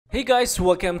Hey guys,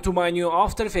 welcome to my new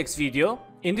After Effects video.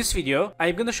 In this video,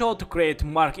 I'm gonna show how to create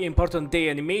mark important day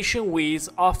animation with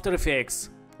After Effects.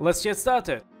 Let's get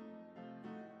started.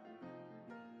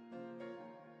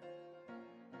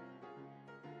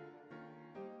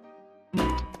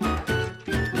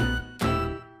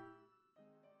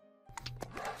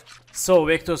 So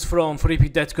vectors from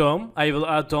freepik.com, I will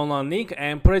add download link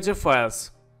and project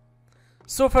files.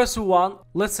 So first one,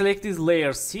 let's select this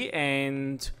layer C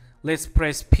and let's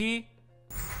press P,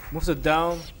 move it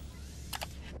down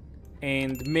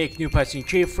and make new patching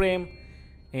keyframe,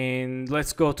 and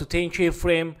let's go to 10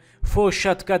 keyframe. For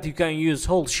shortcut you can use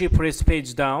hold shift press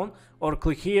page down or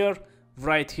click here,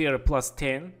 right here plus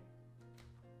 10,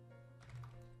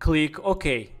 click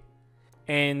OK,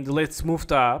 and let's move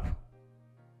it up.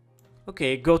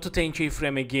 Okay, go to 10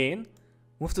 keyframe again,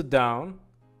 move it down,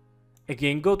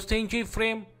 again go to 10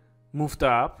 keyframe, move it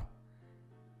up,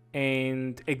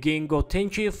 and again go 10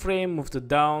 keyframe, move it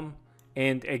down,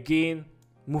 and again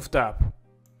move it up.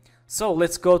 So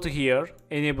let's go to here,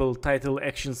 enable title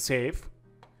action save.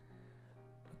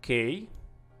 Okay,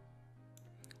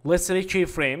 let's select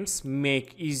keyframes,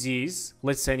 make easies,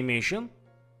 let's animation.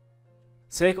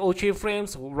 Select all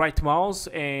keyframes, right mouse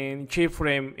and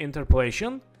keyframe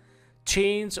interpolation.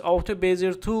 Change auto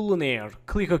bezier to linear,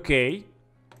 click OK.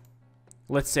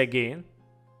 Let's say again.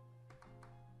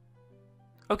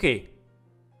 Okay,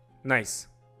 nice.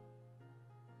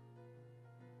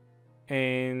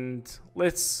 And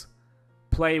let's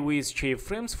play with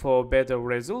keyframes for better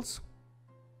results.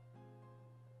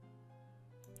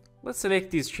 Let's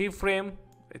select this keyframe,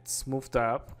 let's move it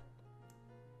up.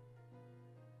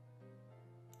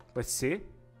 Let's see.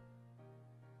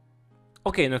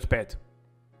 Okay, not bad.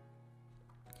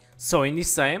 So in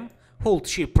this time, hold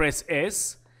shift press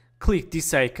S, click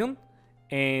this icon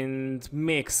and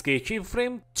make scale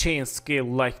keyframe, change scale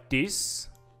like this.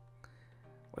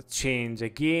 Let's change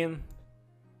again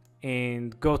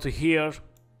and go to here.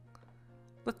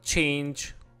 Let's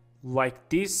change like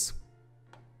this.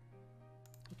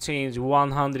 Change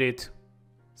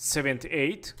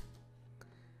 178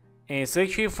 and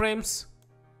select keyframes,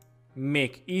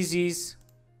 make easies.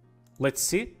 Let's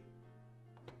see.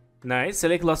 Nice.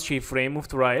 Select last keyframe, move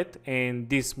to right, and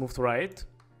this move to right.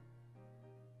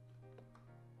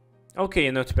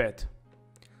 Okay, not bad.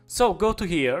 So go to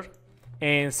here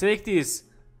and select these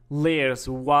layers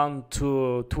 1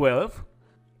 to 12,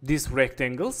 these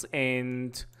rectangles,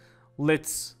 and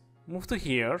let's move to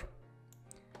here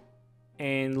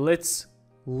and let's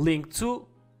link to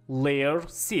layer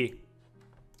C.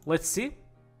 Let's see.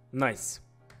 Nice.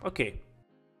 Okay.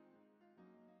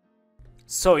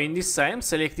 So in this time,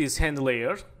 select this hand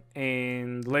layer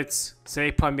and let's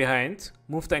select pan behind,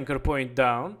 move the anchor point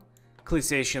down, click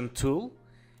selection tool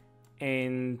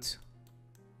and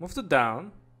move it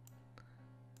down.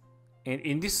 And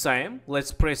in this time,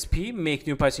 let's press P, make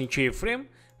new patching keyframe,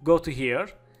 go to here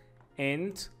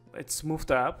and let's move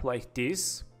it up like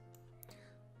this.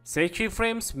 Select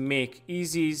keyframes, make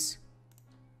easies.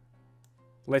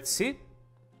 Let's see.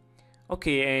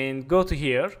 Okay, and go to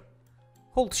here.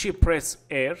 Hold shift press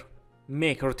R,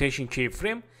 make rotation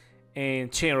keyframe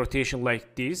and change rotation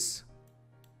like this.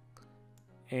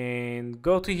 And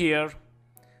go to here,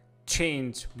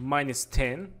 change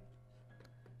 -10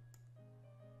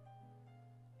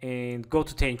 and go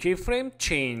to 10 keyframe,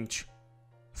 change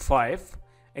 5.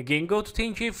 Again go to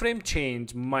 10 keyframe,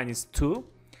 change -2.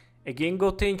 Again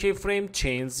go 10 keyframe,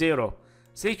 change 0.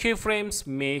 Select keyframes,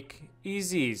 make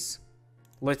easies.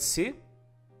 Let's see.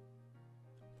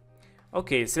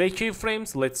 Okay, select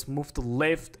keyframes, let's move to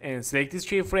left and select these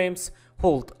keyframes,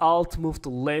 hold Alt, move to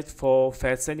left for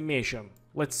fast animation.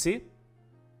 Let's see.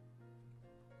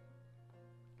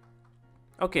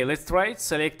 Okay, let's try it.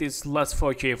 Select these last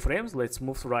 4 keyframes, let's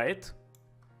move to right.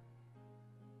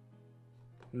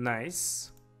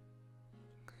 Nice.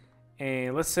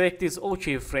 And let's select these all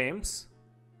keyframes.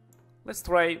 Let's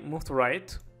try move to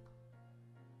right.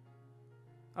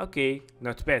 Okay,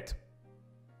 not bad.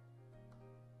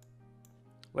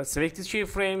 Let's select these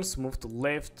keyframes, move to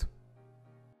left.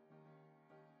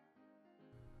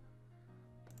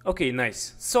 Okay,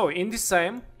 nice. So in this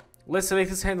time, let's select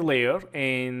this hand layer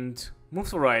and move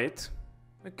to right.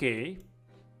 Okay.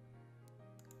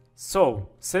 So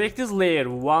select this layer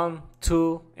 1,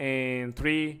 2, and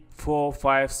 3, 4,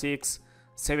 5, 6,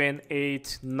 7,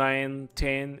 8, 9,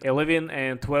 10, 11,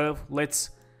 and 12.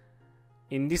 Let's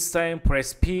in this time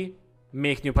press P,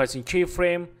 make new patching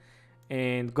keyframe.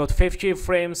 And got 5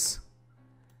 keyframes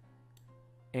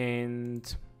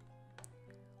and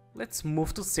let's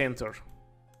move to center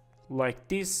like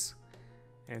this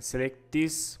and select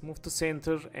this, move to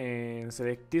center, and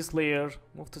select this layer,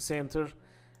 move to center,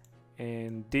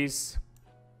 and this,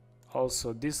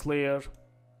 also this layer,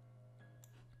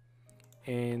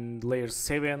 and layer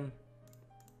 7,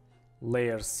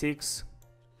 layer 6,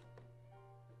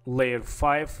 layer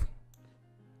 5,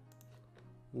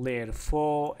 layer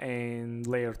 4, and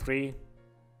layer 3,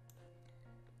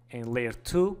 and layer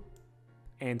 2,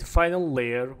 and final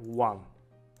layer 1.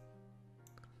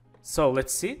 So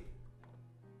let's see.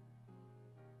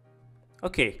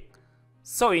 Okay,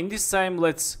 so in this time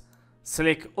let's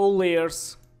select all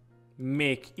layers,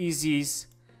 make easies,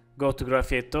 go to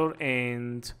graph editor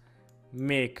and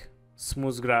make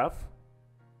smooth graph.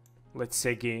 Let's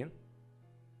say again.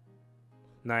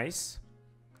 Nice.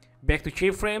 Back to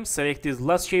keyframes, select these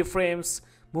last keyframes,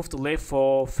 move to left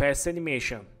for fast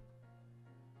animation.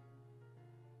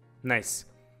 Nice.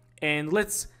 And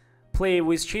let's play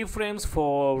with keyframes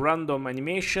for random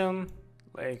animation,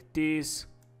 like this.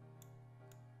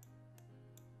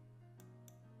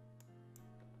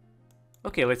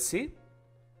 Okay, let's see.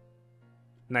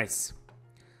 Nice.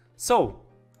 So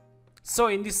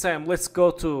in this time, let's go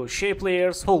to shape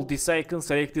layers, hold this icon,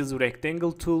 select this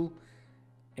rectangle tool,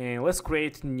 and let's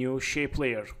create new shape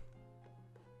layer.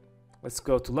 Let's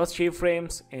go to last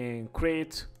keyframes and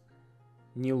create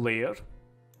new layer.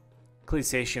 Click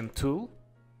session tool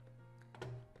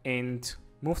and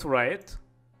move to right.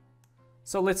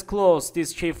 So let's close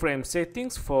these keyframe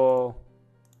settings for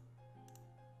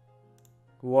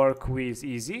work with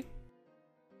easy.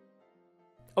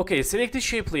 Okay, select the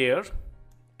shape layer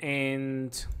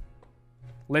and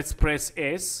let's press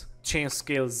S, change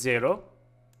scale 0,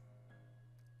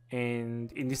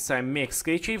 and in this time make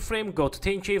scale keyframe, go to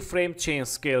 10 keyframe, change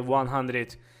scale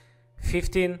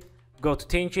 115, go to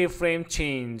 10 keyframe,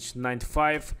 change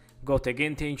 95, go to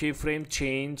again 10 keyframe,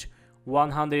 change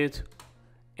 100,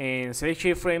 and select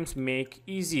keyframes, make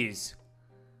easies.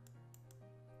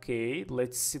 Okay,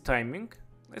 let's see timing.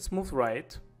 Let's move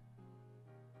right.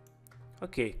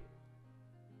 Okay.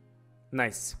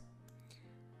 Nice.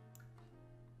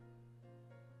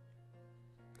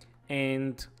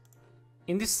 And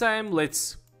in this time,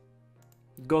 let's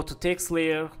go to text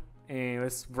layer and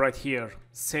let's write here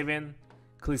 7,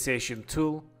 click session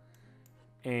tool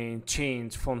and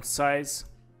change font size.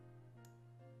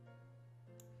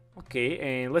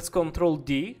 Okay, and let's Control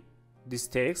D this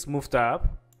text, move tab,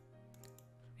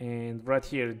 and right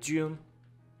here June.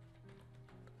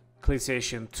 Click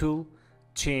session tool,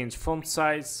 change font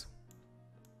size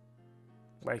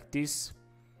like this,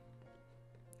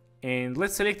 and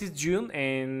let's select this June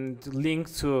and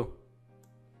link to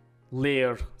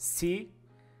layer C.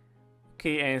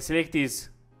 Okay, and select this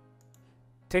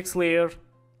text layer,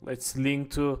 let's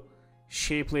link to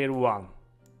shape layer 1.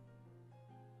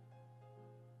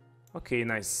 Okay,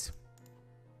 nice.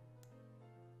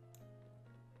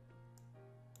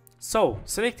 So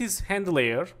select this hand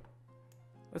layer.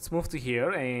 Let's move to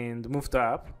here and move to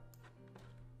up.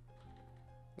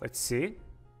 Let's see.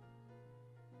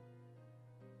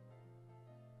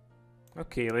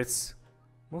 Okay, let's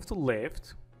move to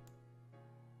left.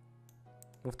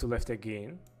 Move to left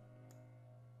again.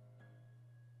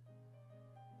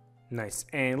 Nice.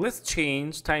 And let's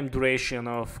change time duration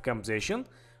of composition.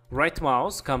 Right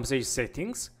mouse, composition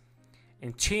settings,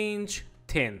 and change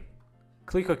 10.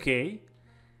 Click OK.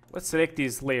 Let's select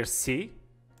this layer C.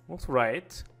 Move to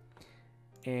right,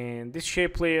 and this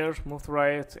shape layer, move to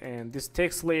right, and this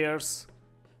text layers,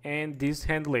 and this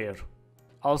hand layer.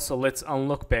 Also, let's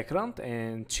unlock background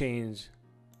and change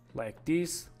like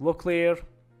this, lock layer.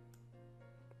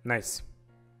 Nice.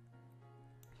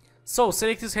 So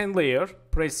select this hand layer,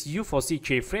 press U for C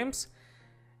keyframes,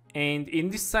 and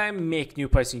in this time make new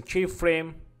Python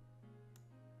keyframe,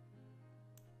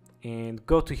 and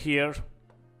go to here.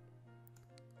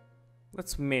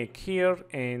 Let's make here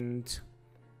and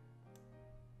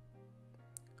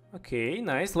okay,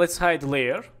 nice. Let's hide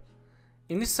layer.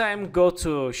 In this time, go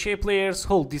to shape layers,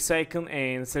 hold this icon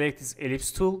and select this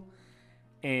ellipse tool,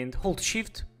 and hold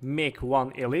shift, make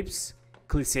one ellipse,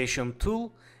 click session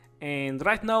tool, and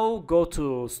right now go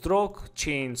to stroke,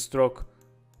 change stroke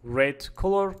red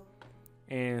color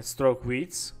and stroke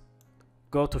width.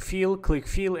 Go to fill, click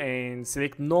fill and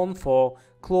select none for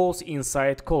close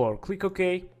inside color. Click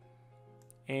OK.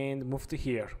 And move to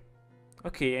here.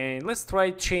 Okay, and let's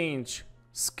try change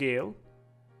scale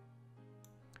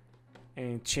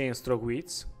and change stroke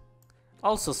width.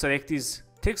 Also select this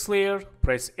text layer,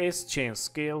 press S, change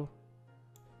scale.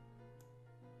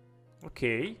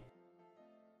 Okay,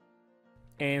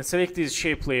 and select this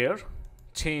shape layer,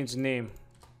 change name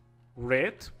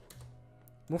red,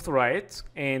 move to right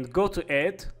and go to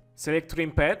add, select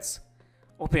trim paths.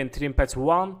 open trim path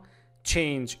 1,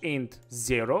 change int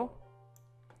 0,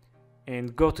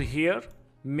 and go to here,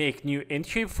 make new int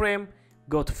keyframe,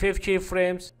 go to 5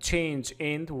 keyframes, change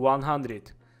int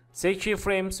 100. 6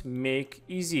 keyframes, make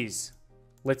easies.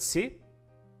 Let's see.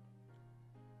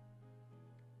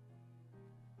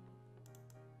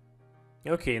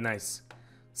 Okay, nice.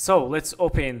 So let's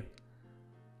open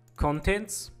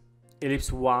contents,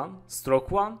 ellipse 1, stroke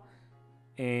 1,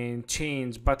 and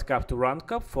change buttercup to round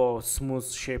cup for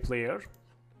smooth shape layer.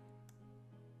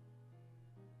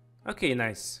 Okay,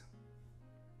 nice.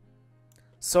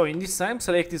 So in this time,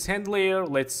 select this hand layer,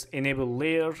 let's enable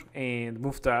layer and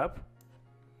move tab.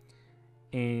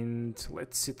 And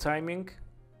let's see timing.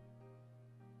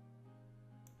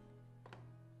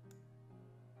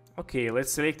 Okay,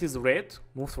 let's select this red,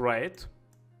 move to right.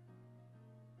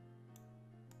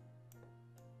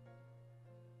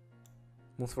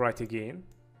 Move right again.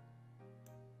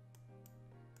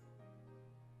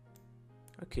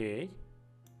 Okay.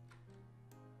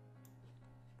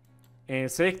 And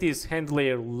select this hand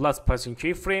layer last passing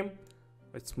keyframe.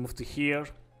 Let's move to here.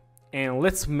 And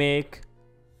let's make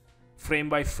frame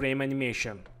by frame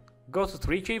animation. Go to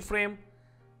 3 keyframe.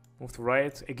 Move to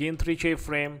right, again 3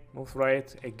 keyframe, move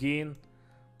right, again,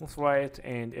 move right,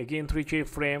 and again 3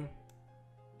 keyframe.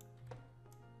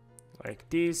 Like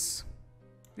this.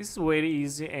 This is very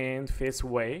easy and fast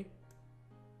way.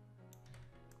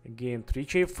 Again 3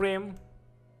 keyframe.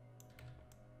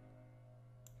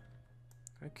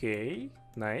 Okay,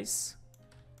 nice.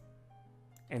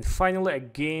 And finally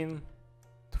again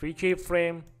 3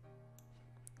 keyframe.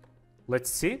 Let's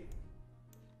see.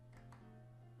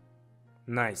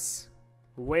 Nice,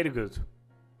 very good.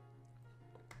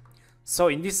 So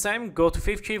in this time, go to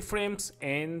 5 keyframes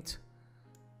and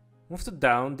move to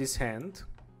down this hand.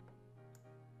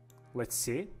 Let's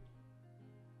see.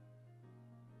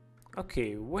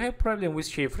 Okay, we have problem with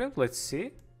keyframe. Let's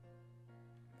see.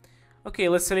 Okay,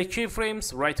 let's select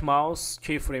keyframes, right mouse,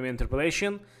 keyframe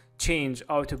interpolation, change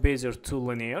auto bezier to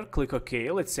linear, click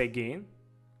OK. Let's say again.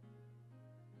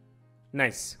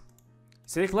 Nice.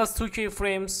 Select last 2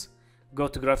 keyframes. Go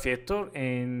to graph editor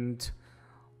and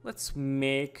let's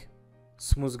make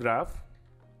smooth graph.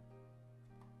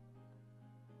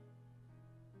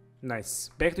 Nice.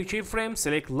 Back to keyframe,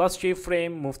 select last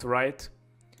keyframe, move to right,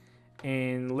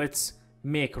 and let's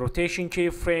make rotation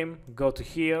keyframe. Go to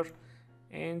here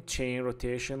and change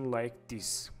rotation like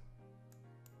this.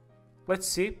 Let's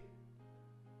see.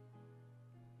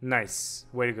 Nice,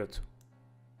 very good.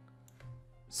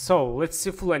 So let's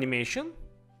see full animation.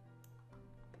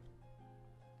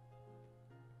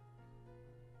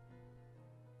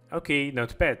 Okay,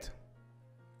 not bad.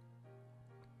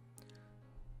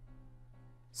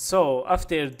 So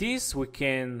after this, we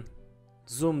can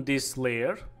zoom this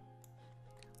layer.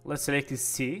 Let's select this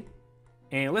C,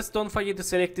 and let's don't forget to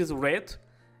select this red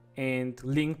and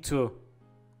link to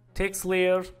text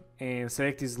layer and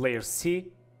select this layer C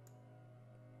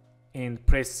and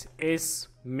press S,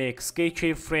 make sketch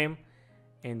keyframe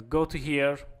and go to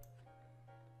here,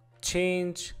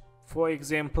 change for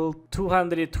example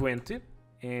 220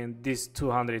 and this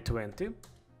 220.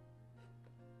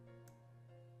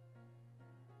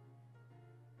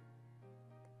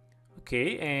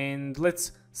 Okay, and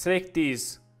let's select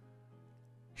this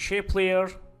shape layer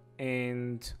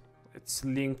and let's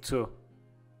link to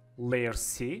layer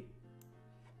C.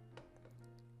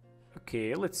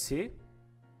 Okay, let's see.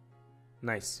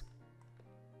 Nice.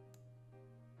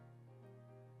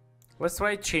 Let's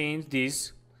try change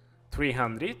this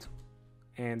 300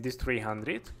 and this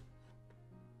 300.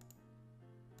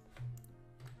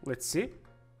 Let's see.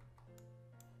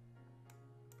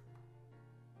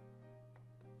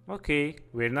 Okay,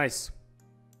 very nice.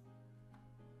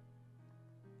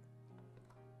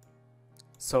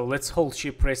 So let's hold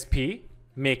shift press P,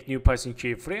 make new passing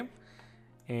keyframe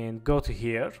and go to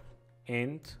here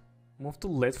and move to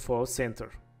left for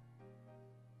center.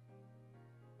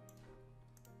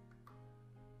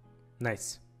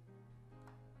 Nice.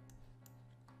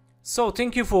 So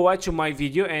thank you for watching my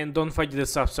video and don't forget to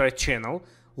subscribe channel,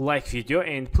 like video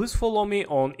and please follow me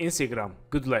on Instagram.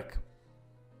 Good luck.